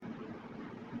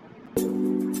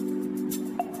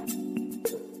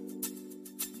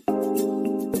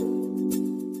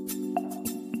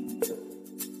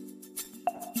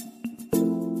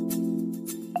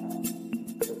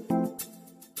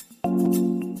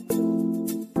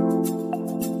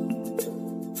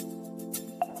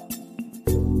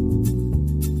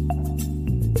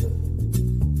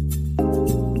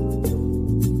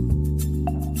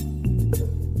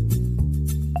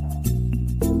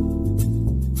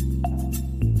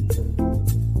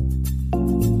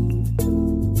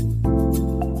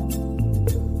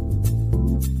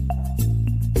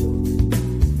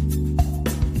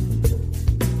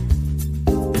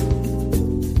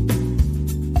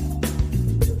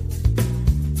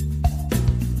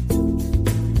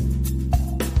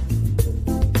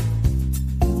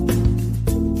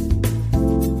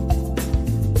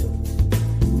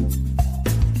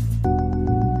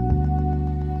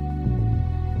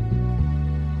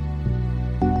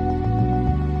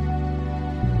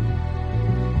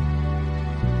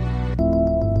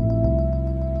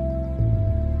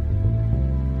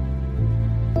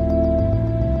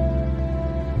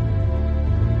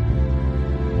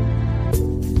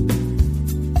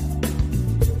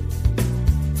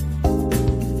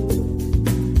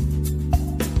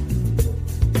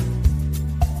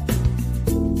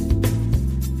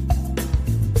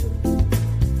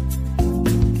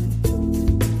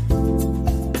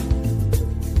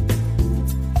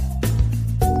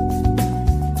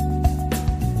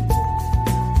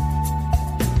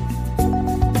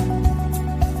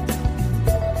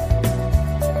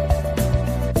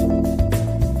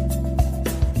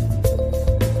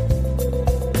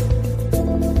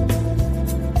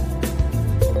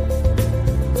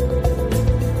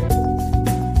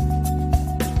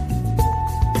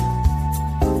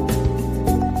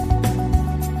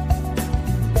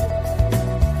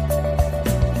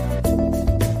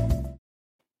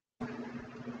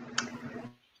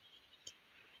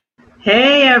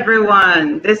Hey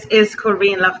everyone, this is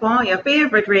Corinne Lafont, your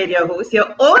favorite radio host,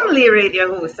 your only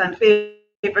radio host and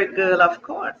favorite girl, of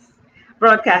course,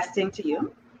 broadcasting to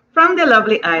you from the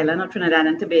lovely island of Trinidad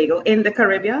and Tobago in the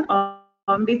Caribbean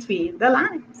on Between the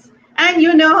Lines. And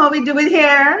you know how we do it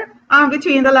here on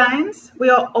Between the Lines.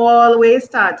 We are always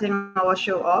starting our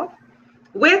show off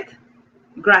with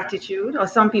gratitude, or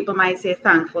some people might say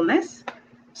thankfulness.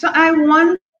 So I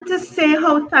want to say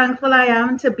how thankful I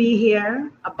am to be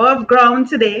here above ground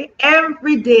today.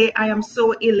 Every day I am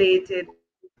so elated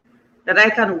that I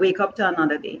can wake up to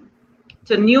another day,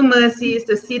 to new mercies,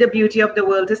 to see the beauty of the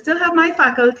world, to still have my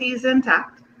faculties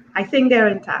intact. I think they're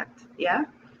intact, yeah?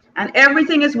 And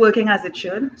everything is working as it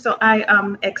should. So I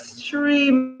am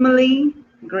extremely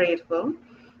grateful.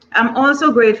 I'm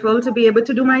also grateful to be able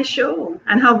to do my show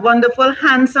and have wonderful,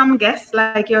 handsome guests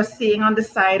like you're seeing on the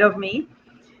side of me.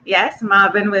 Yes,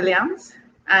 Marvin Williams.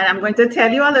 And I'm going to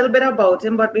tell you a little bit about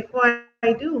him. But before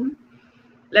I do,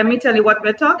 let me tell you what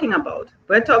we're talking about.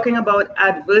 We're talking about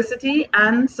adversity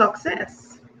and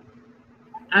success.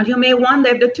 And you may wonder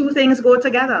if the two things go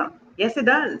together. Yes, it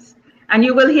does. And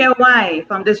you will hear why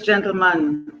from this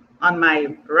gentleman on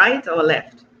my right or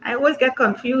left. I always get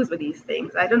confused with these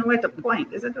things. I don't know where to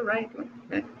point. Is it the right one?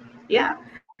 Yeah.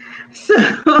 So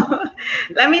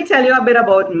let me tell you a bit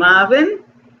about Marvin.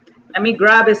 Let me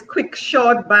grab his quick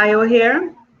short bio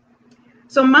here.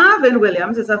 So Marvin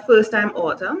Williams is a first-time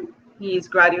author. He's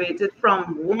graduated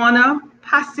from Warner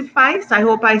Pacifice, I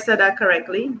hope I said that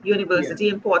correctly, University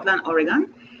in Portland,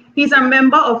 Oregon. He's a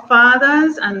member of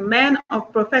Fathers and Men of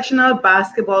Professional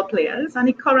Basketball Players, and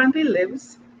he currently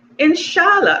lives in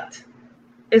Charlotte.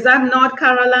 Is that North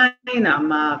Carolina,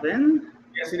 Marvin?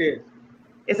 Yes, it is.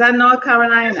 Is that North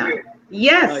Carolina?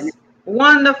 Yes.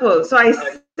 Wonderful. So I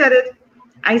said it.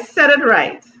 I said it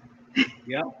right.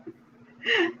 Yeah.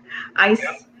 I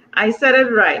said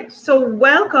it right. So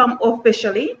welcome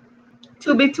officially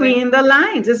to Between the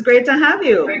Lines. It's great to have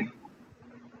you.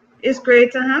 It's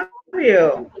great to have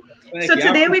you. So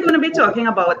today we're going to be talking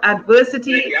about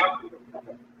adversity.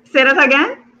 Say that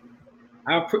again.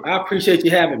 I appreciate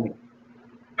you having me.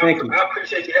 Thank you. I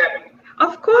appreciate you having me.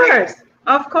 Of course.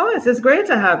 Of course. It's great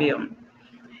to have you.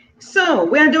 So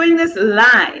we are doing this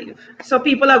live. So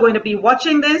people are going to be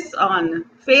watching this on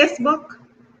Facebook,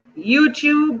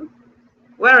 YouTube,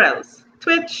 where else?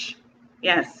 Twitch.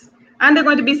 Yes. And they're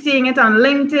going to be seeing it on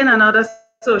LinkedIn and other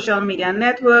social media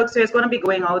networks. So it's going to be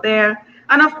going out there.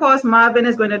 And of course, Marvin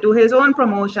is going to do his own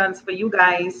promotions for you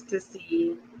guys to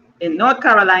see in North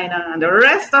Carolina and the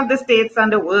rest of the states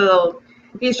and the world.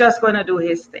 He's just going to do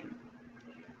his thing.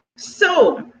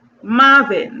 So,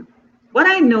 Marvin, what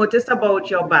I noticed about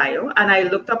your bio, and I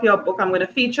looked up your book, I'm going to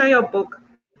feature your book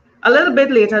a little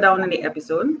bit later down in the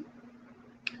episode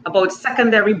about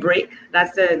secondary break.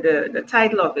 That's the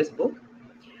title of this book.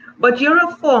 But you're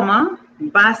a former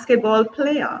basketball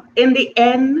player in the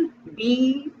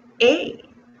NBA.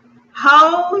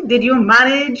 How did you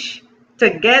manage to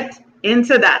get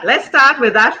into that? Let's start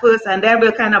with that first, and then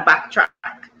we'll kind of backtrack.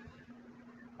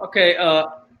 Okay.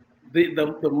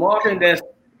 The Marvin that's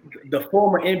the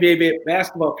former NBA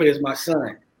basketball player is my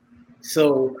son.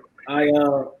 So a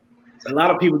lot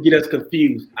of people get us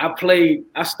confused. I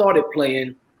started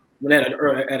playing when at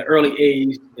an early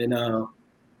age, and I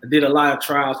did a lot of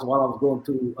trials while I was going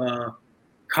through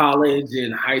college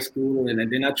and high school, and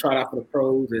then I tried out for the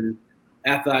pros. And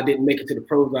after I didn't make it to the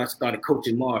pros, I started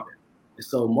coaching Marvin. And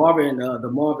so Marvin,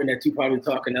 the Marvin that you probably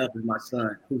talking of, is my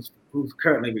son, who's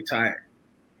currently retired.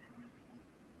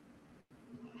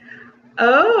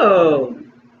 Oh,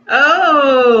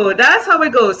 that's how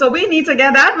it goes. So we need to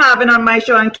get that Marvin on my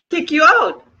show and kick you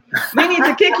out. We need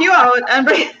to kick you out and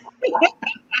bring.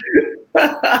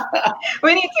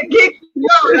 We need to kick you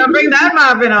out and bring that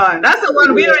Marvin on. That's the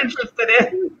one we're interested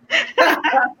in.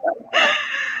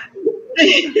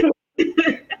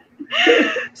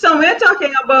 So we're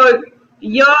talking about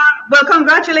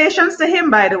congratulations to him,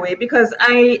 by the way, because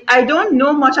I don't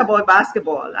know much about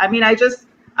basketball. I mean,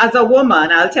 as a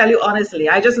woman, I'll tell you honestly,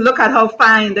 I just look at how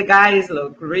fine the guys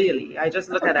look, really. I just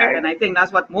look at that, and I think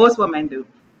that's what most women do.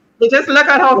 They just look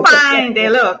at how fine they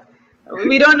look.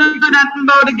 We don't know nothing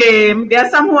about the game. There are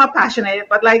some who are passionate,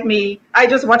 but like me, I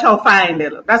just watch how fine they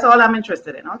look. That's all I'm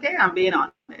interested in, okay? I'm being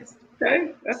honest.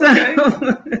 Okay, that's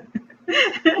okay.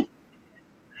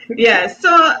 Yeah,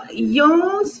 so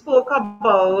you spoke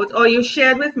about, or you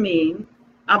shared with me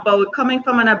about coming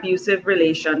from an abusive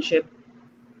relationship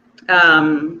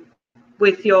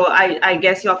with I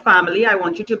guess your family. I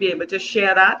want you to be able to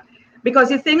share that, because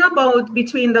the thing about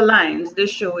Between the Lines, this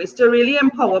show, is to really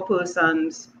empower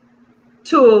persons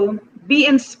to be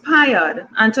inspired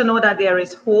and to know that there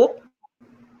is hope.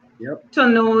 Yep. to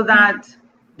know that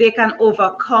they can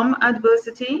overcome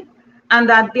adversity and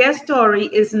that their story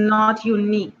is not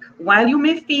unique. While you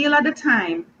may feel at the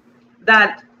time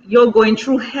that you're going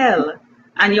through hell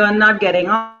and you're not getting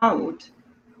out,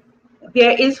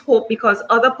 there is hope because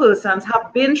other persons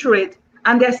have been through it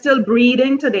and they're still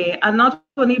breathing today. And not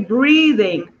only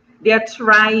breathing, they're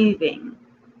thriving.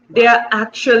 They're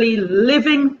actually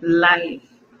living life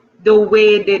the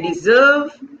way they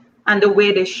deserve and the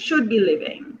way they should be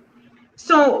living.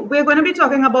 So we're going to be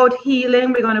talking about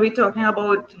healing. We're going to be talking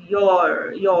about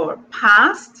your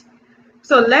past.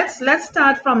 So let's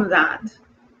start from that.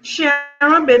 Share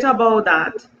a bit about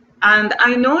that. And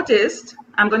I noticed,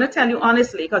 I'm going to tell you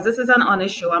honestly, because this is an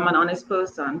honest show, I'm an honest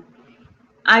person.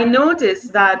 I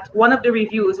noticed that one of the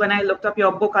reviews when I looked up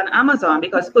your book on Amazon,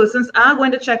 because persons are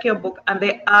going to check your book and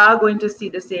they are going to see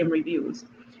the same reviews.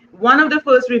 One of the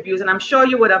first reviews, and I'm sure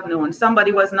you would have known,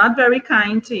 somebody was not very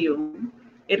kind to you.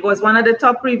 It was one of the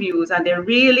top reviews, and they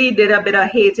really did a bit of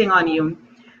hating on you.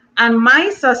 And my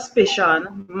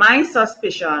suspicion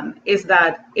is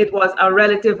that it was a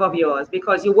relative of yours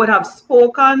because you would have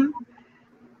spoken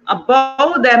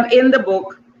about them in the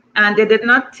book and they did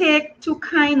not take too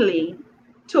kindly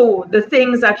to the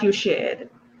things that you shared.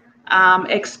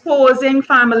 Exposing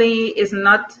family is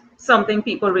not something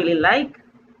people really like.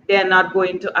 They're not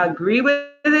going to agree with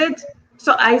it.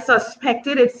 So I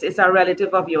suspected it's a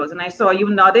relative of yours. And I saw you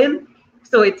nodding.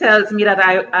 So it tells me that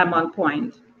I'm on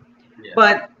point. Yeah.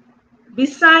 But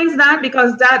besides that,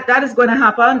 because that is going to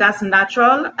happen, that's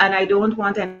natural. And I don't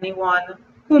want anyone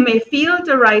who may feel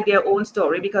to write their own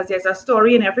story, because there's a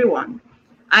story in everyone.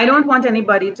 I don't want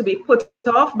anybody to be put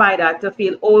off by that, to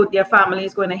feel, oh, their family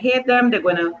is going to hate them. They're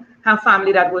going to have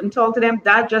family that wouldn't talk to them.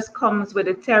 That just comes with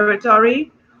the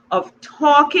territory of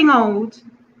talking out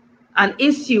an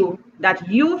issue that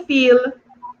you feel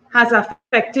has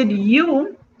affected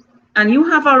you, and you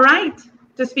have a right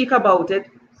to speak about it.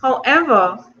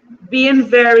 However, being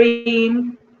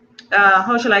very,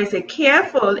 how shall I say,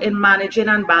 careful in managing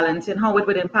and balancing how it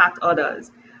would impact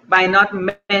others by not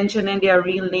mentioning their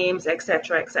real names,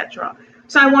 etc., etc.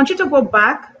 So I want you to go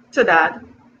back to that,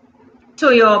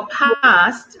 to your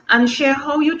past, and share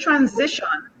how you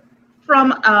transition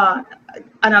from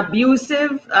an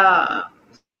abusive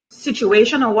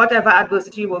situation or whatever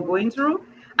adversity you were going through,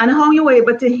 and how you were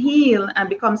able to heal and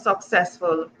become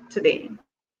successful today.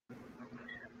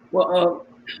 Well,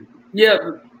 yeah,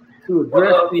 to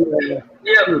address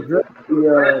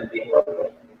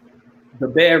the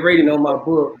bad rating on my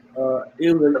book,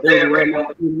 it was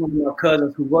one of my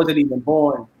cousins who wasn't even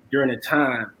born during the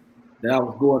time that I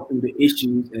was going through the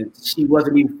issues, and she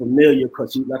wasn't even familiar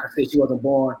because she, like I said, she wasn't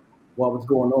born what was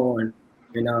going on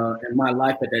in my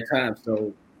life at that time.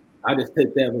 So I just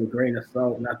take that with a grain of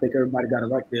salt, and I think everybody got to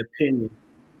write their opinion.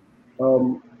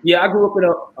 Yeah, I grew up in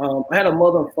I had a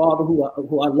mother and father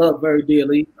who I loved very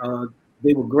dearly.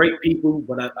 They were great people,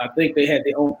 but I think they had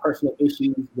their own personal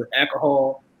issues with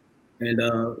alcohol. And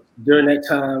during that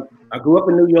time, I grew up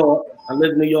in New York. I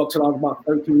lived in New York till I was about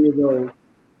 13 years old.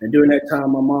 And during that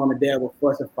time, my mom and dad would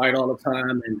fuss and fight all the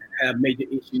time and have major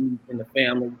issues in the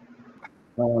family.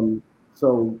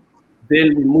 So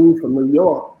then we moved from New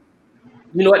York.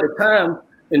 You know, at the time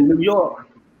in New York,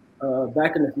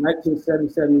 back in the 1970,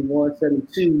 71,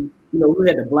 72, you know, we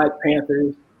had the Black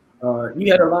Panthers.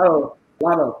 You had a lot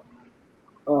of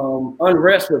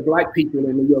unrest with Black people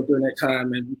in New York during that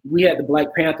time, and we had the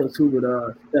Black Panthers who would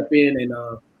step in and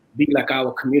be like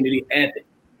our community advocate.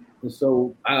 And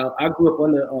so I grew up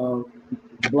under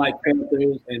the Black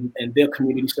Panthers and their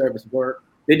community service work.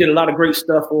 They did a lot of great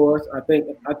stuff for us. I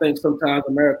think sometimes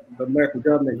the American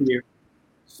government here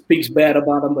speaks bad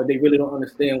about them, but they really don't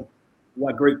understand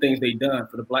what great things they done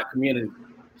for the Black community.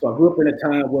 So I grew up in a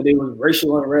time where there was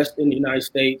racial unrest in the United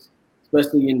States,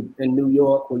 especially in New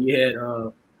York, where you had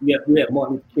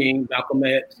Martin Luther King, Malcolm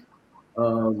X,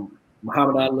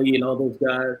 Muhammad Ali, and all those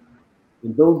guys.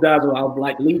 And those guys were our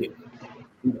Black leaders.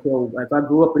 And so as I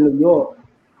grew up in New York,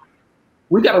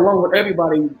 we got along with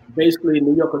everybody basically in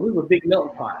New York because we were a big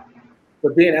melting pot.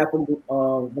 But then after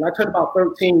when I turned about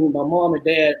 13, my mom and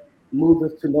dad moved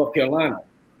us to North Carolina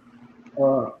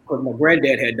because my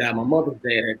granddad had died. My mother's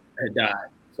dad had died.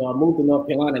 So I moved to North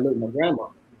Carolina and lived with my grandma.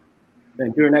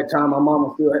 And during that time, my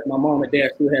mom and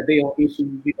dad still had their own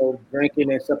issues, you know,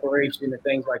 drinking and separation and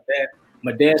things like that.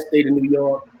 My dad stayed in New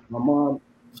York. My mom,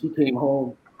 she came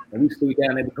home and we stayed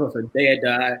down there because her dad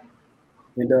died.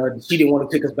 And she didn't want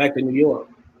to take us back to New York.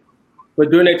 But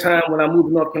during that time when I moved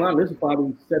to North Carolina, this was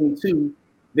probably 72,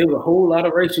 there was a whole lot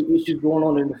of racial issues going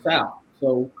on in the South.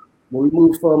 So when we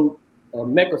moved from a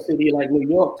mecca city like New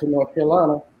York to North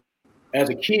Carolina, as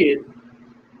a kid,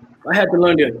 I had to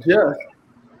learn to adjust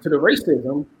to the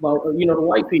racism about the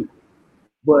white people.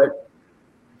 But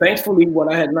thankfully,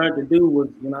 what I had learned to do was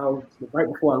when I was right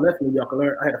before I left New York,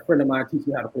 I had a friend of mine teach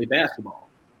me how to play basketball,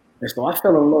 and so I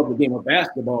fell in love with the game of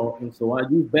basketball, and so I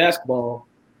used basketball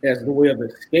as the way of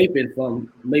escaping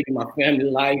from maybe my family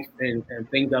life and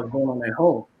things that was going on at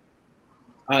home.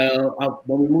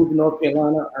 When we moved to North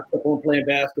Carolina, I kept on playing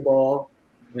basketball,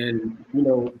 and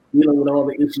dealing with all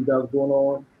the issues that was going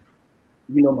on.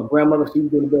 My grandmother, she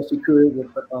was doing the best she could with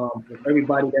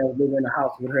everybody that was living in the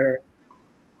house with her.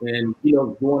 And,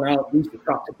 going out, we used to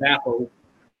crop tobacco.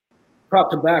 I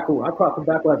cropped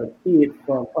tobacco as a kid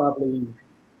from probably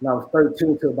when I was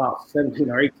 13 to about 17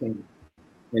 or 18.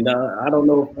 And I don't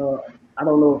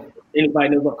know if anybody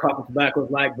knows what cropping tobacco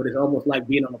is like, but it's almost like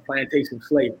being on a plantation of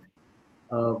slavery.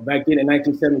 Back then in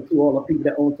 1972, all the people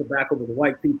that owned tobacco were the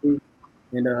white people,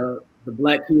 and the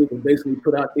black kids were basically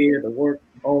put out there to work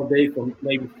all day from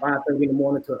maybe 5:30 in the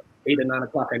morning to 8 or 9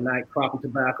 o'clock at night, cropping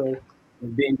tobacco,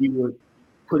 and then you would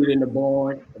put it in the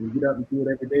barn and get up and do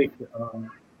it every day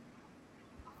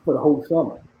for the whole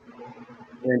summer.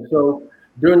 And so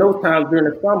during those times, during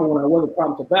the summer, when I wasn't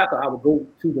cropping tobacco, I would go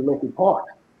to the local park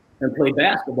and play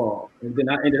basketball. And then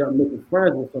I ended up making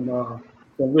friends with some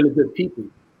really good people.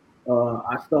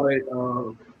 I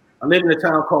live in a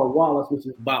town called Wallace, which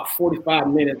is about 45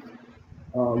 minutes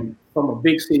from a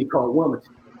big city called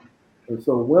Wilmington. And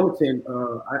so Wilmington,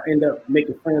 I ended up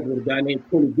making friends with a guy named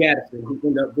Kenny Gaddison, who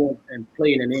ended up going and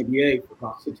playing in the NBA for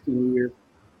about 16 years.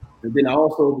 And then I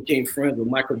also became friends with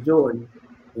Michael Jordan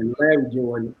and Larry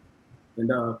Jordan and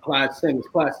Clyde Simmons.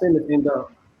 Clyde Simmons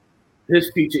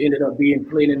his future ended up being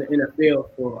playing in the NFL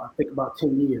for I think about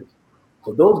 10 years.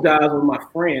 So those guys were my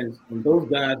friends, and those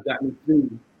guys got me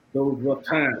through those rough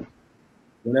times.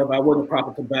 Whenever I wasn't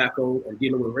cropping tobacco and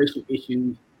dealing with racial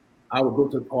issues, I would go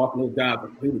to the park and those guys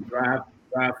would drive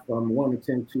from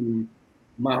Wilmington to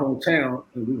my hometown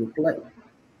and we would play.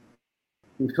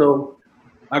 And so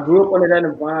I grew up under that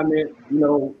environment.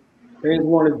 Things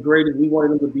weren't as great as we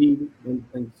wanted them to be.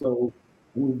 And so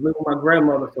we was living with my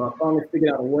grandmother, so I finally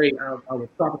figured out a way. I was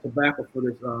cropping tobacco for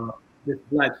this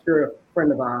black sheriff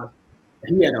friend of ours.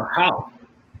 He had a house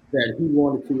that he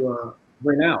wanted to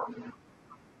rent out.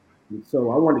 And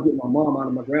so I wanted to get my mom out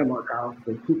of my grandma's house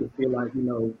so she could feel like,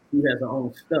 she has her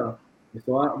own stuff. And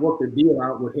so I worked a deal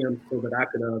out with him so that I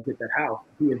could get that house.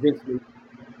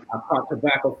 I cropped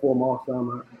tobacco for him all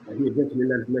summer, and he eventually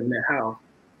let us live in that house.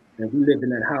 And we lived in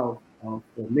that house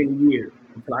for many years.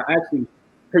 Until I actually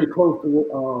pretty close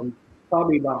to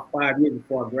probably about 5 years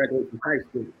before I graduated from high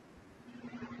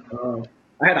school.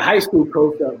 I had a high school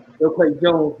coach, Bill Clay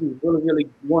Jones, who was really, really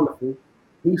wonderful.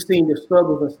 He's seen the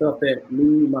struggles and stuff that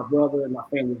me, my brother, and my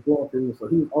family was going through. So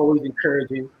he was always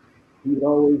encouraging. He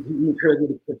encouraged me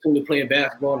to continue playing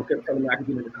basketball and kept telling me I could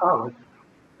get into college.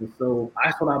 And so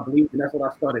that's what I believed, and that's what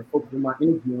I started focusing my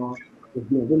energy on, was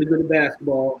being really good at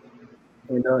basketball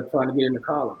and trying to get into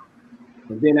college.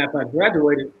 And then after I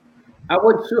graduated, I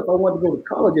wasn't sure if I wanted to go to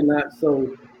college or not,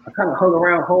 so I kind of hung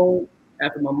around home.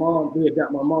 After we had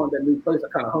got my mom that new place, I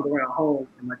kind of hung around home,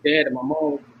 and my dad and my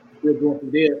mom still going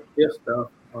through their stuff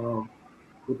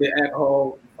with their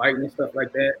alcohol, fighting and stuff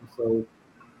like that. And so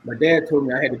my dad told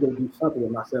me I had to go do something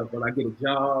with myself, whether I get a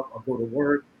job or go to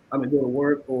work,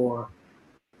 or,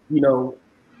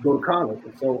 go to college.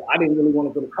 And so I didn't really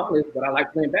want to go to college, but I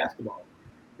liked playing basketball.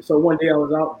 So one day I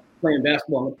was out playing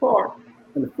basketball in the park,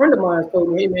 and a friend of mine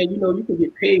told me, "Hey man, you can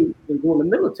get paid and go in the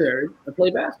military and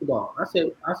play basketball." I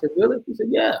said, "Really?" He said,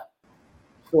 "Yeah."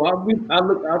 So I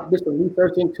did some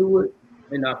research into it,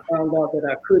 and I found out that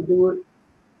I could do it.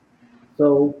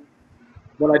 So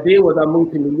what I did was I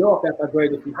moved to New York after I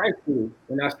graduated from high school,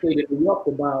 and I stayed in New York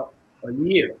for about a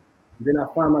year. And then I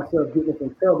found myself getting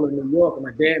some trouble in New York, and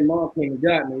my dad and mom came and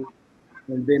got me.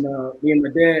 And then me and my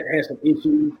dad had some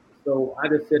issues, so I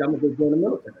just said I'm gonna go join the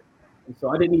military. And so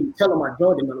I didn't even tell him I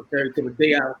joined the military till the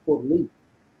day I was supposed to leave.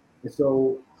 And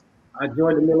so I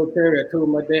joined the military. I told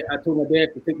my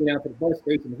dad to take me down to the bus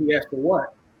station. He asked for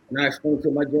what, and I explained to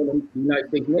him I joined the United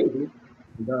States Navy.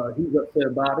 And he was upset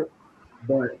about it,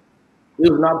 but it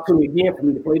was an opportunity again for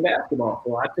me to play basketball.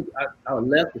 So I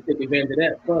left to take advantage of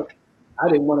that. Plus, I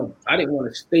didn't want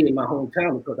to stay in my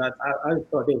hometown because I just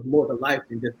thought there was more to life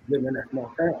than just living in that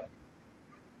small town.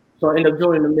 So I ended up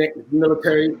joining the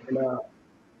military and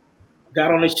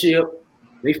got on a ship.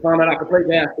 They found out I could play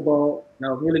basketball, and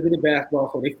I was really good at basketball.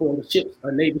 So they formed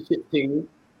a Navy ship team.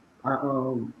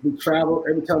 We traveled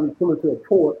every time we pulled into a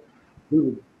port. We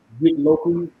would get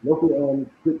local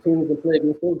good teams and play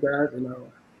against those guys, and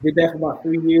did that for about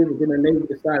 3 years. And then the Navy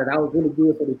decided I was really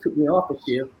good, so they took me off the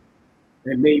ship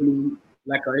and made me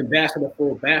like an ambassador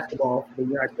for basketball for the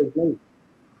United States Navy.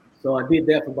 So I did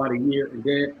that for about a year, and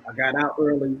then I got out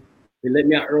early. They let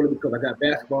me out early because I got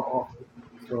basketball offers.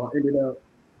 So I ended up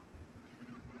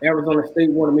Arizona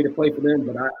State wanted me to play for them,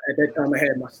 but at that time I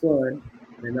had my son,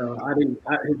 and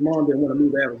his mom didn't want to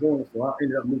move to Arizona, so I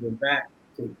ended up moving back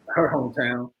to her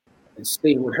hometown and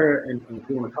staying with her and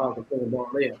doing a college and playing ball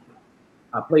there.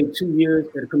 I played 2 years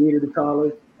at a community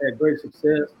college, had great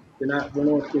success. Then I went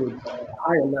on to a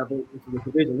higher level, which is a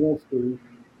Division I school.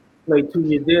 Played 2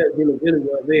 years there, did really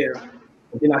well there.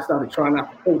 And then I started trying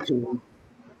out for coaching,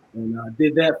 and I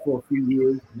did that for a few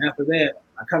years. And after that,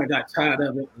 I kind of got tired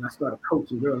of it, and I started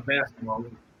coaching girls basketball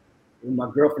with my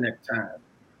girlfriend at the time.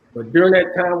 But during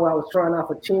that time while I was trying out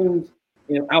for teams,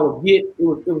 and I would get, it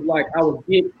was like I would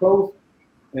get close.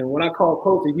 And when I call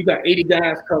coaches, you got 80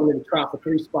 guys coming in to try for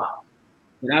 3 spots.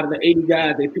 And out of the 80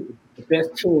 guys, they pick the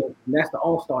best 10, and that's the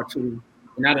all-star team.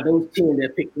 And out of those 10, they'll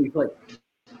pick 3 players.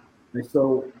 And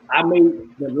so I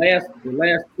made the last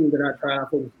team that I tried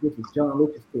for, which was John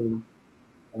Lucas' team.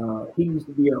 He used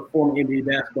to be a former NBA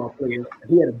basketball player.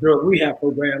 He had a drug rehab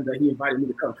program that he invited me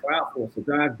to come try out for. So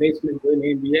guys basically were in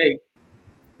the NBA,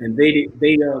 and they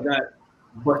got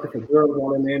busted for drugs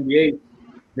on in the NBA.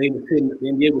 The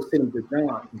NBA would send them to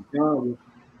John, and John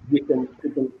would get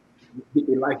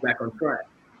their life back on track.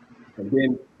 And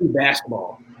then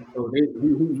basketball. So he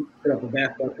set up a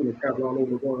basketball team and traveled all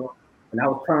over the world. And I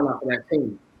was trying out for that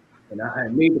team. And I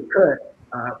had made the cut.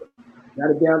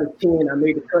 Got it down to 10. I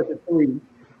made the cut to 3.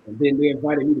 And then they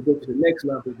invited me to go to the next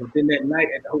level. But then that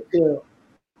night at the hotel,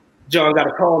 John got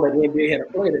a call that the NBA had a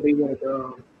player that they wanted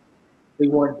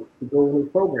to go in his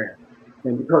program.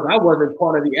 And because I wasn't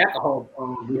part of the alcohol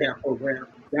rehab program,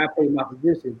 I played my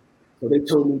position. So they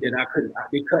told me that I couldn't.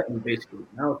 They cut me basically.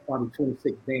 And I was probably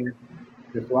 26 then.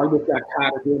 And so I just got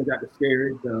tired of doing it, got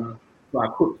discouraged. So I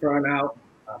quit trying out.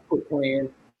 I quit playing.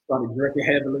 Started drinking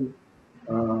heavily.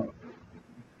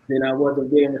 Then I wasn't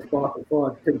getting responsible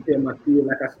for taking care of my kids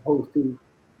like I supposed to.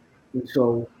 And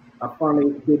so I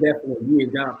finally did that for a year.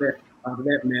 Got out of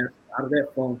that mess, out of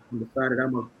that funk, and decided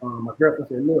my girlfriend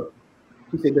said, look,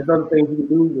 she said, there's other things you can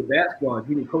do with basketball.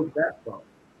 You can coach basketball.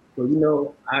 So,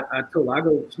 I told her I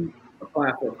go to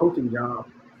apply for a coaching job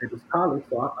at this college,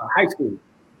 high school.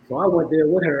 So I went there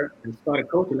with her and started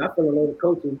coaching. I fell in love with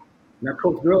coaching, and I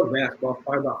coached girls basketball for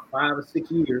probably about 5 or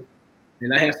 6 years.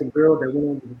 And I had some girls that went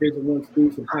on to Division I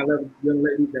schools, some high-level young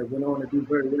ladies that went on to do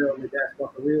very well in their basketball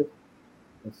careers.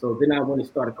 And so then I went and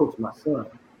started coaching my son.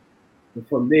 And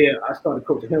from there, I started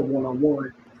coaching him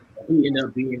one-on-one. He ended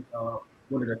up being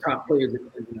one of the top players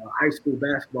in high school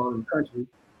basketball in the country.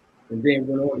 And then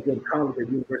went on to go to college at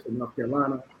the University of North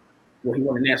Carolina, where he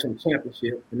won a national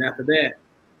championship. And after that,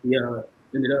 he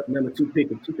ended up number 2 pick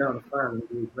in 2005 in the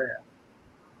league draft.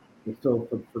 And so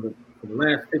for the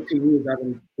last 15 years, I've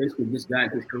been basically this guy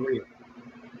in his career.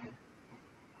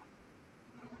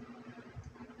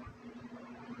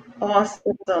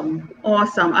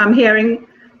 Awesome. I'm hearing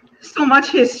so much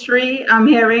history. I'm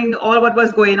hearing all what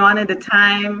was going on at the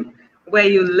time, where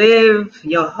you live,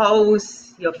 your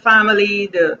house, your family,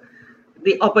 the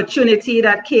opportunity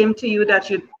that came to you that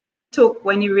you took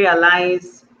when you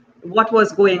realized what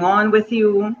was going on with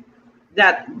you,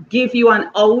 that gave you an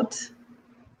out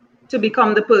to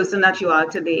become the person that you are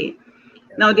today.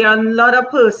 Now, there are a lot of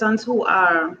persons who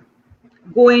are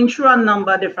going through a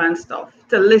number of different stuff.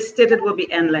 To list it, it will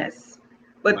be endless.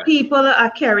 But right. People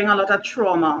are carrying a lot of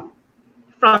trauma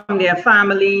from their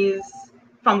families,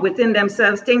 from within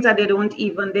themselves, things that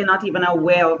they're not even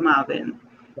aware of, Marvin.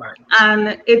 Right.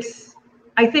 And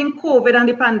I think COVID and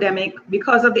the pandemic,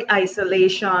 because of the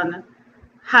isolation,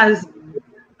 has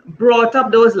brought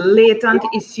up those latent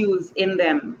issues in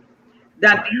them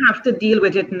that they have to deal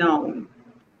with it now.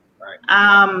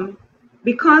 Right.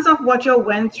 Because of what you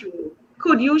went through,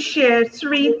 could you share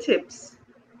 3 tips?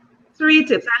 3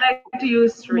 tips. I like to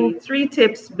use 3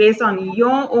 tips based on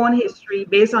your own history,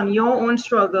 based on your own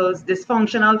struggles,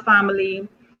 dysfunctional family.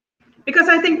 Because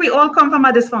I think we all come from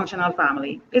a dysfunctional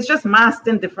family. It's just masked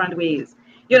in different ways.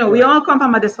 We all come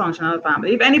from a dysfunctional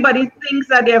family. If anybody thinks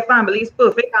that their family is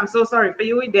perfect, I'm so sorry for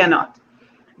you, they're not.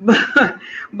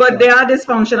 But they are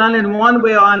dysfunctional in one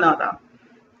way or another.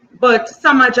 But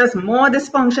some are just more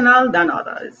dysfunctional than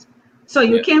others. So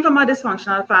you came from a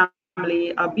dysfunctional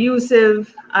family,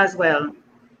 abusive as well.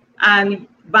 And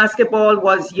basketball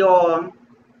was your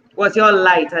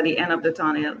light at the end of the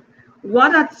tunnel.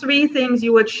 What are 3 things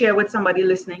you would share with somebody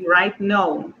listening right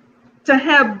now to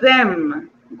help them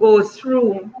go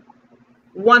through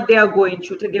what they are going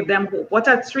through, to give them hope? What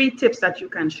are 3 tips that you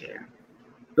can share?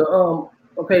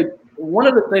 One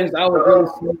of the things I was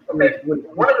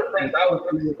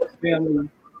really seeing with family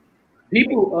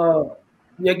People,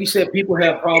 like you said, people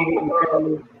have problems with their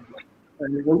family.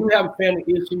 And when you have family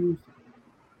issues,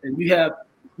 and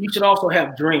you should also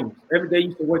have dreams. Every day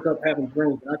you should wake up having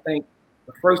dreams. And I think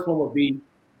the first one would be,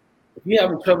 if you're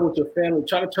having trouble with your family,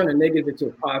 try to turn the negative into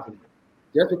a positive.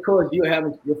 Just because your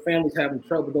family's having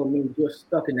trouble don't mean you're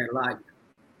stuck in that life.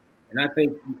 And I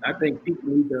think people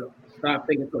need to stop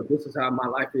thinking, because this is how my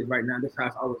life is right now. This is how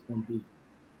it's always going to be.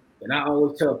 And I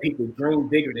always tell people, dream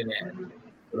bigger than that.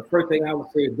 So the first thing I would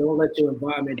say is, don't let your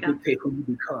environment dictate who you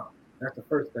become. That's the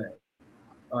first thing.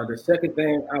 The second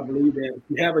thing, I believe that if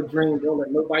you have a dream, don't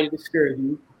let nobody discourage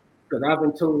you. Because I've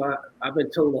been told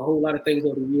a whole lot of things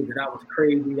over the years, that I was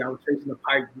crazy, I was chasing a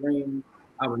pipe dream,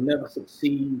 I would never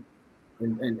succeed.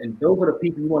 And those are the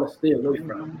people you want to stay away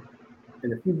from.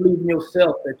 And if you believe in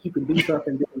yourself that you can do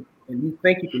something, and you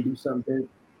think you can do something,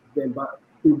 then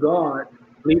through God,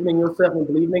 believing in yourself and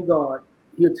believing in God,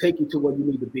 He'll take you to where you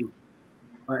need to be.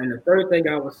 And the third thing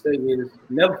I would say is,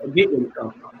 never forget where you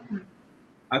come from.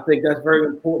 I think that's very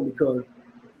important, because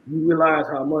you realize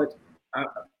how much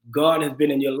God has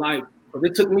been in your life. Because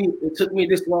it took me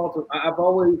this long to. I've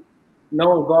always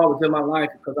known God was in my life,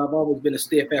 because I've always been a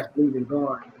steadfast believer in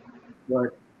God.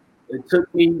 But it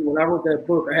took me, when I wrote that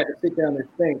book, I had to sit down and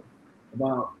think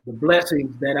about the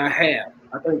blessings that I have.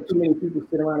 I think too many people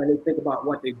sit around and they think about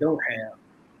what they don't have,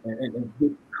 and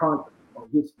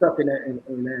get stuck in that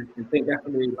and think that's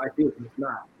what their life is, and it's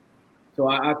not. So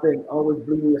I think always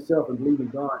believe in yourself and believe in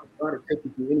God. God will take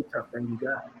you through any tough thing you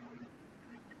got.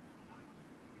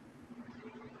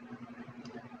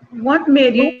 What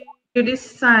made you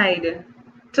decide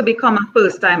to become a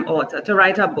first-time author, to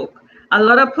write a book? A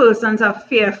lot of persons are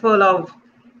fearful of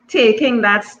taking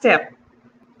that step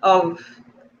of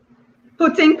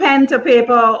putting pen to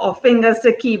paper or fingers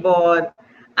to keyboard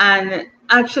and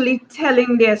actually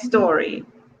telling their story.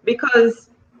 Because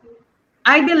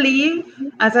I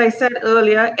believe, as I said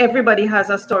earlier, everybody has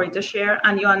a story to share,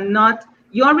 and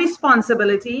your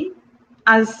responsibility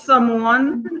as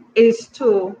someone is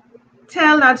to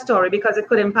tell that story, because it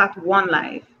could impact one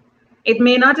life. It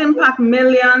may not impact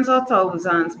millions or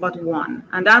thousands, but one.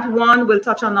 And that one will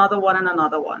touch another one and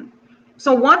another one.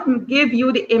 So what gave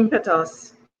you the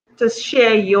impetus to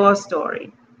share your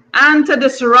story and to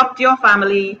disrupt your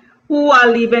family who are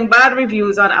leaving bad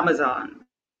reviews on Amazon?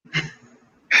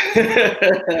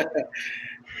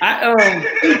 I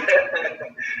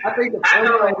think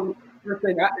the first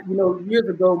thing, years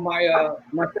ago, my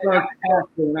son's pastor,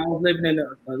 and I was living in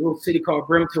a little city called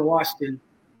Bremerton, Washington.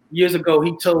 Years ago,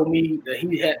 he told me that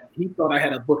he thought I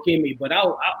had a book in me, but I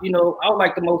was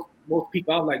like most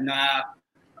people. I was like, nah,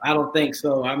 I don't think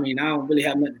so. I mean, I don't really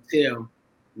have nothing to tell,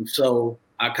 and so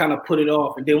I kind of put it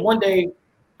off. And then one day,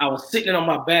 I was sitting on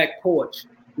my back porch,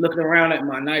 looking around at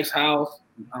my nice house,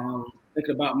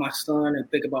 thinking about my son and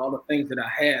thinking about all the things that I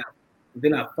have. And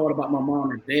then I thought about my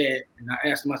mom and dad, and I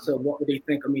asked myself, what would they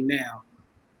think of me now?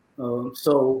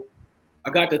 So I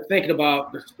got to thinking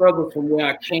about the struggle from where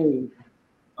I came.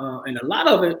 And a lot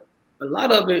of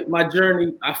it, my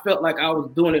journey, I felt like I was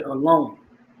doing it alone,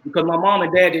 because my mom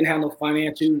and dad didn't have no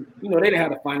financial, they didn't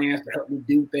have the finance to help me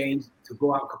do things, to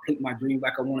go out and complete my dream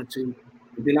like I wanted to.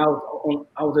 And then I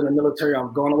was in the military. I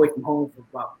was going away from home for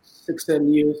about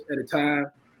 6-7 years at a time.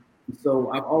 And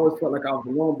so I've always felt like I was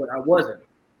alone, but I wasn't.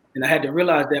 And I had to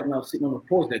realize that when I was sitting on the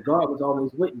porch, that God was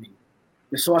always with me.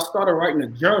 And so I started writing a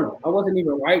journal. I wasn't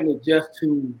even writing it just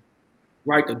to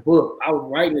write the book. I was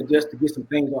writing it just to get some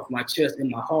things off my chest and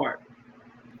my heart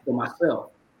for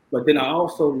myself. But then I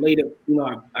also later,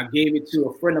 I gave it to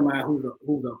a friend of mine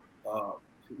who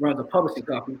runs a publishing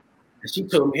company, and she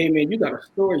told me, "Hey man, you got a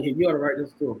story here. You ought to write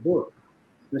this to a book."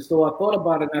 And so I thought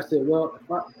about it, and I said, "Well,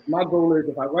 my goal is,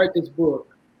 if I write this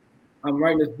book, I'm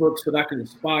writing this book so that I can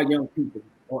inspire young people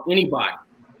or anybody,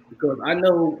 because I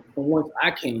know from whence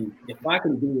I came, if I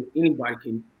can do it, anybody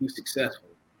can be successful."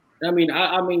 I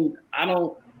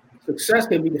don't. Success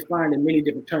can be defined in many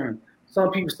different terms.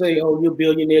 Some people say, "Oh, you're a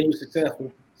billionaire, you're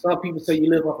successful." Some people say you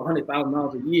live off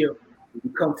 $100,000 a year. You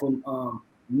come from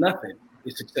nothing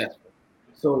is successful.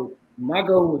 So my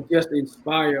goal was just to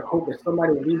inspire, hope that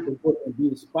somebody will read the book and be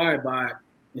inspired by it,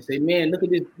 and say, "Man, look at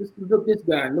this! Look at this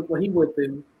guy! Look what he went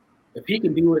through. If he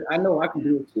can do it, I know I can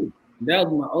do it too." And that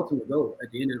was my ultimate goal at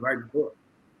the end of writing the book.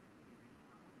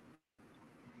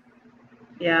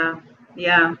 Yeah,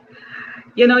 yeah.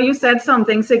 You said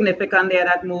something significant there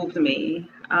that moved me.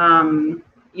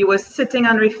 You were sitting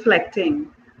and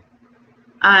reflecting,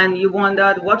 and you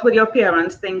wondered, what would your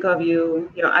parents think of you?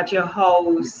 You're at your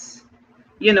house,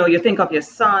 you think of your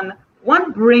son.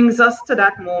 What brings us to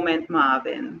that moment,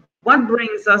 Marvin? What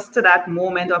brings us to that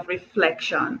moment of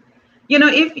reflection?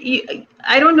 if you,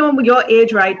 I don't know your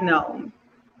age right now,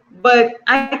 but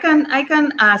I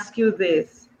can ask you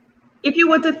this. If you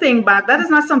were to think back, that is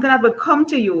not something that would come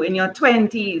to you in your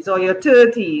 20s or your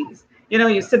 30s.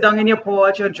 You sit down in your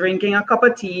porch, you're drinking a cup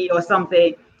of tea or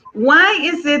something. Why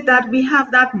is it that we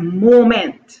have that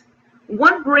moment?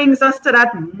 What brings us to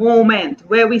that moment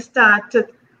where we start to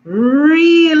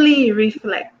really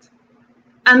reflect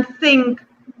and think,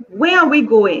 where are we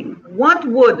going? What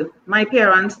would my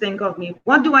parents think of me?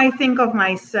 What do I think of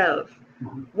myself?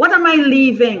 What am I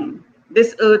leaving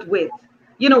this earth with?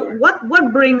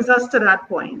 What brings us to that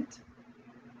point?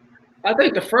 I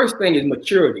think the first thing is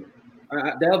maturity.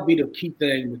 That'll be the key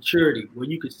thing, maturity, where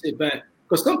you can sit back.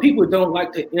 Because some people don't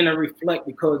like to inner reflect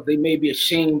because they may be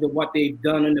ashamed of what they've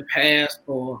done in the past,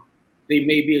 or they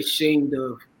may be ashamed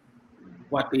of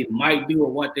what they might do or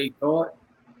what they thought.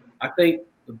 I think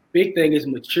the big thing is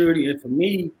maturity. And for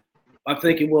me, I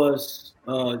think it was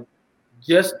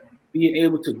just being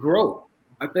able to grow.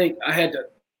 I think I had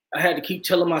to keep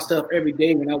telling myself every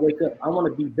day when I wake up, I want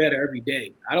to be better every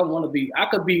day. I don't want to be, I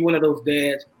could be one of those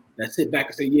dads that sit back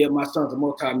and say, yeah, my son's a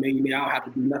multi-millionaire. I don't have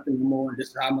to do nothing anymore. And this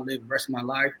is how I'm going to live the rest of my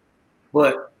life.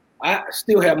 But I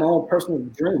still have my own personal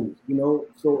dreams,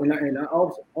 So, and I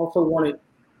also wanted,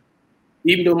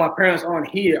 even though my parents aren't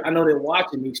here, I know they're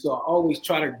watching me. So I always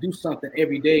try to do something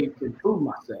every day to improve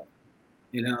myself,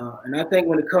 And I think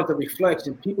when it comes to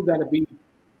reflection, people got to be,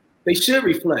 they should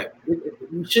reflect.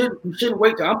 You shouldn't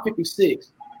wait till I'm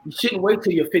 56. You shouldn't wait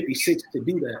till you're 56 to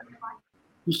do that.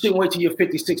 You shouldn't wait till you're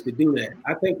 56 to do that.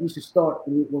 I think you should start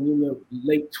when you're in your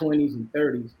late 20s and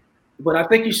 30s. But I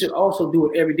think you should also do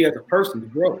it every day as a person to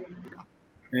grow.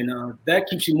 And that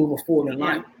keeps you moving forward in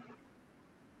life.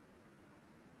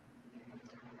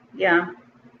 Yeah.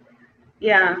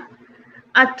 Yeah.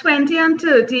 At 20 and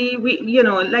 30, we,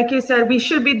 like you said, we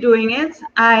should be doing it.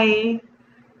 I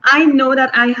know that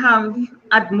I have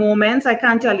at moments, I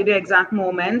can't tell you the exact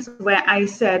moments, where I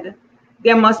said,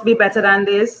 there must be better than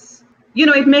this.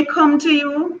 It may come to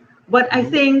you, but I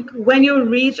think when you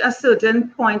reach a certain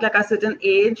point, like a certain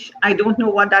age, I don't know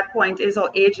what that point is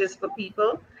or age is for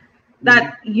people,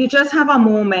 that you just have a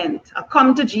moment, a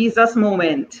come to Jesus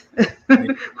moment,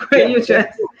 where you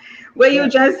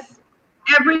just,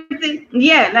 everything,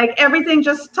 like everything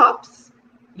just stops.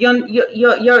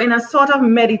 You're in a sort of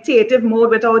meditative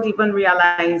mode without even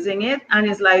realizing it, and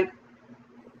it's like,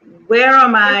 where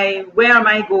am I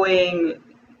going?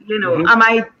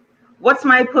 What's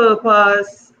my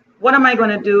purpose? What am I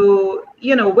going to do?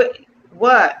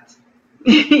 What?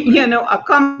 A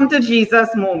come to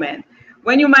Jesus moment,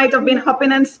 when you might have been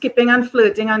hopping and skipping and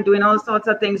flirting and doing all sorts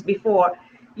of things before,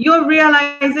 you're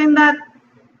realizing that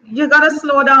you got to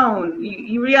slow down.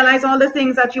 You realize all the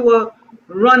things that you were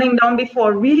running down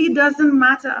before really doesn't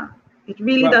matter. It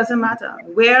really doesn't matter.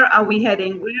 Where are we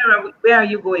heading? Where are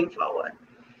you going forward?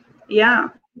 Yeah.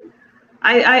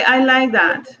 I like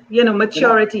that,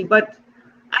 maturity. But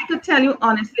I could tell you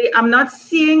honestly, I'm not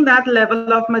seeing that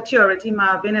level of maturity,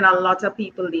 Marvin, in a lot of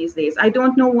people these days. I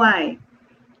don't know why.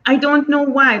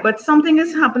 But something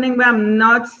is happening where I'm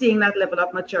not seeing that level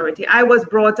of maturity. I was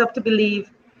brought up to believe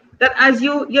that as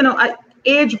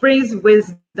age brings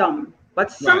wisdom,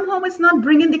 but somehow it's not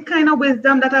bringing the kind of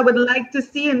wisdom that I would like to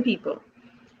see in people.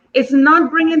 It's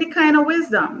not bringing the kind of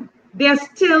wisdom. There are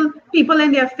still people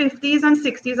in their 50s and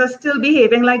 60s are still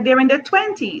behaving like they're in their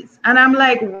 20s. And I'm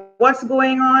like, what's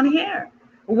going on here?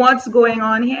 What's going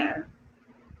on here?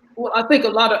 Well, I think a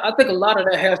lot of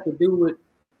that has to do with,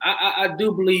 I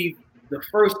do believe the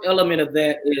first element of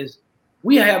that is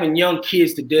we are having young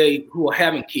kids today who are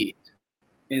having kids.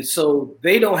 And so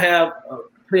they don't have a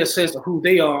clear sense of who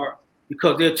they are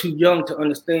because they're too young to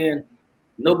understand.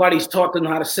 Nobody's taught them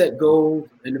how to set goals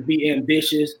and to be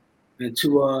ambitious and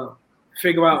to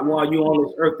figure out why you're on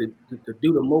this earth to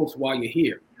do the most while you're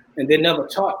here. And they're never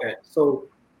taught that. So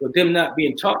with them not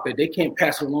being taught that, they can't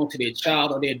pass it along to their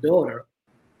child or their daughter.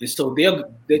 And so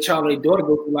their child or their daughter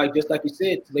go through life, just like you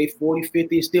said, till they 40,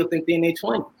 50, and still think they're in their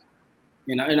 20s.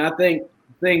 And I think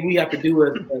the thing we have to do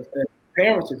as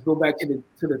parents is go back to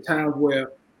the times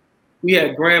where we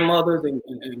had grandmothers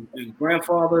and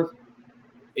grandfathers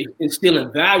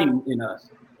instilling value in us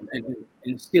and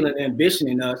instilling ambition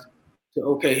in us to,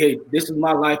 okay, hey, this is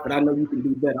my life, but I know you can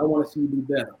do better. I want to see you do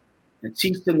better. And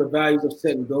teach them the values of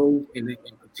setting goals and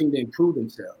continue to improve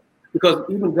themselves. Because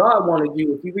even God wanted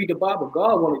you, if you read the Bible,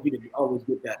 God wanted you to always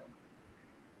get better.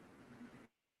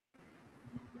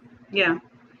 Yeah.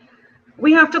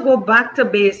 We have to go back to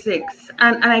basics.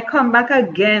 And I come back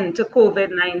again to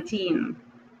COVID-19.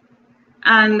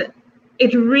 And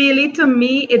it really, to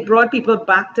me, it brought people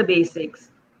back to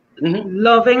basics. Mm-hmm.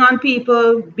 Loving on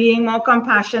people, being more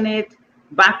compassionate,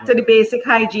 back to the basic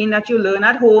hygiene that you learn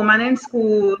at home and in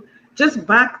school. Just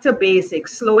back to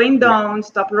basics, slowing down,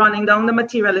 stop running down the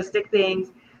materialistic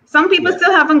things. Some people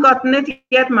still haven't gotten it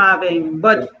yet, Marvin,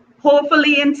 but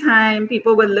hopefully in time,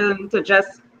 people will learn to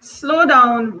just slow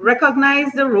down,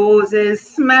 recognize the roses,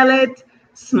 smell it,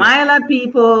 smile at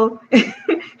people,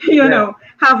 you know,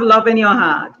 have love in your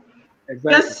heart.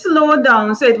 Exactly. Just slow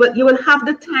down so you will have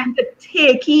the time to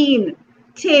take in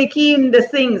the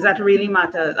things that really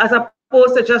matter, as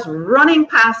opposed to just running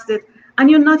past it and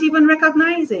you're not even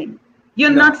recognizing. You're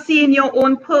not seeing your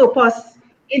own purpose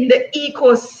in the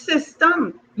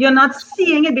ecosystem. You're not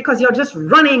seeing it because you're just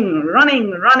running.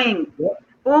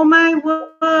 Oh my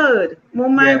word. Oh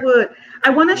my word. I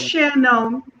want to share now.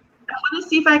 I want to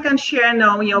see if I can share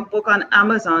now your book on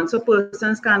Amazon so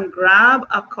persons can grab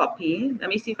a copy. Let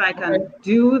me see if I can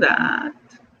do that.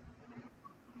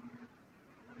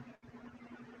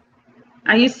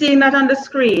 Are you seeing that on the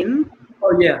screen?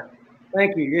 Oh, yeah.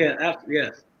 Thank you. Yeah.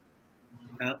 Yes.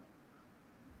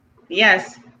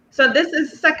 Yes. So this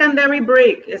is secondary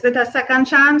break. Is it a second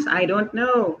chance? I don't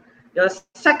know. Your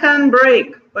second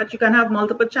break, but you can have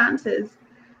multiple chances.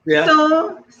 Yeah.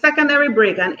 So secondary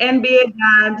break, an NBA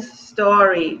dad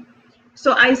story.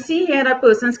 So I see here that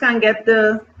persons can get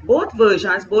the both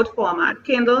versions, both format,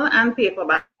 Kindle and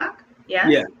paperback. Yes.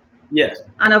 Yeah. Yes.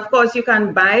 And of course, you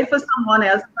can buy it for someone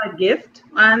else as a gift.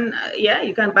 And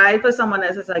you can buy it for someone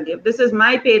else as a gift. This is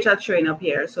my page that's showing up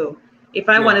here. So if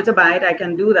I wanted to buy it, I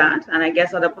can do that. And I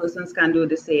guess other persons can do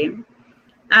the same.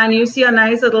 And you see a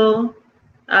nice little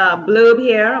blurb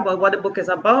here about what the book is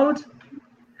about.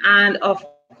 And of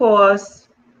course,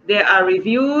 there are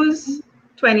reviews,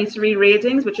 23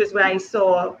 ratings, which is where I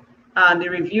saw the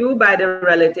review by the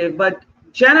relative. But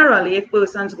generally, if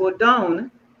persons go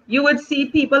down, you would see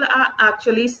people are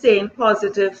actually saying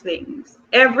positive things.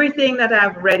 Everything that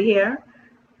I've read here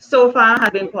so far has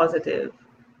been positive.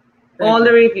 All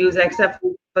the reviews except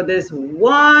for this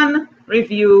one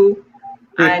review,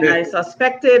 and I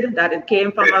suspected that it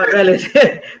came from a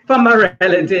relative. From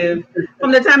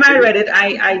the time I read it,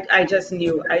 I just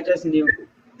knew.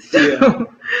 So,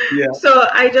 so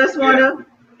I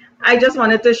just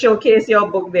wanted to showcase your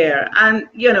book there, and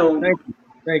you know,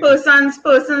 persons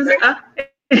are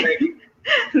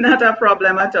not a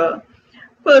problem at all.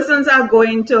 Persons are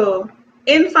going to,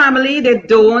 in family, they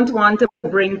don't want to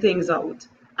bring things out.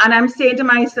 And I'm saying to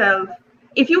myself,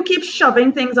 if you keep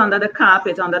shoving things under the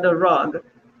carpet, under the rug,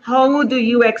 how do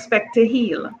you expect to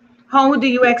heal? How do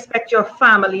you expect your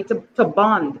family to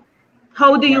bond?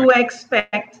 How do you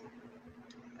expect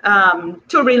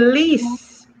to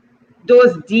release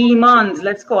those demons,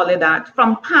 let's call it that,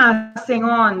 from passing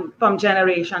on from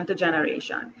generation to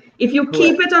generation? If you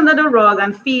keep it under the rug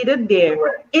and feed it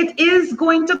there, it is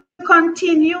going to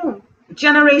continue.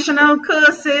 Generational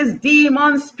curses,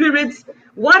 demons, spirits,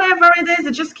 whatever it is,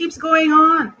 it just keeps going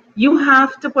on. You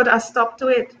have to put a stop to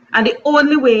it. And the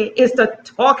only way is to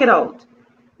talk it out.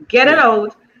 Get it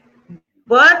out.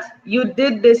 But you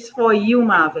did this for you,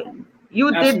 Marvin.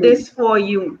 You did this for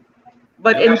you.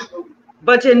 But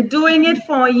in doing it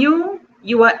for you,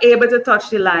 you are able to touch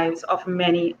the lives of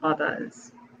many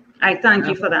others. I thank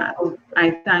you for that.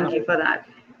 I thank you for that.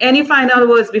 Any final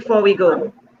words before we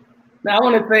go? Now, I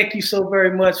want to thank you so very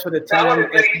much for the time and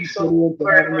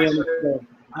for having me on the show.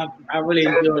 I really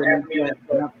enjoyed it.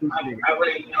 I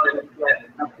appreciate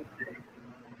it.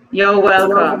 You're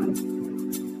welcome.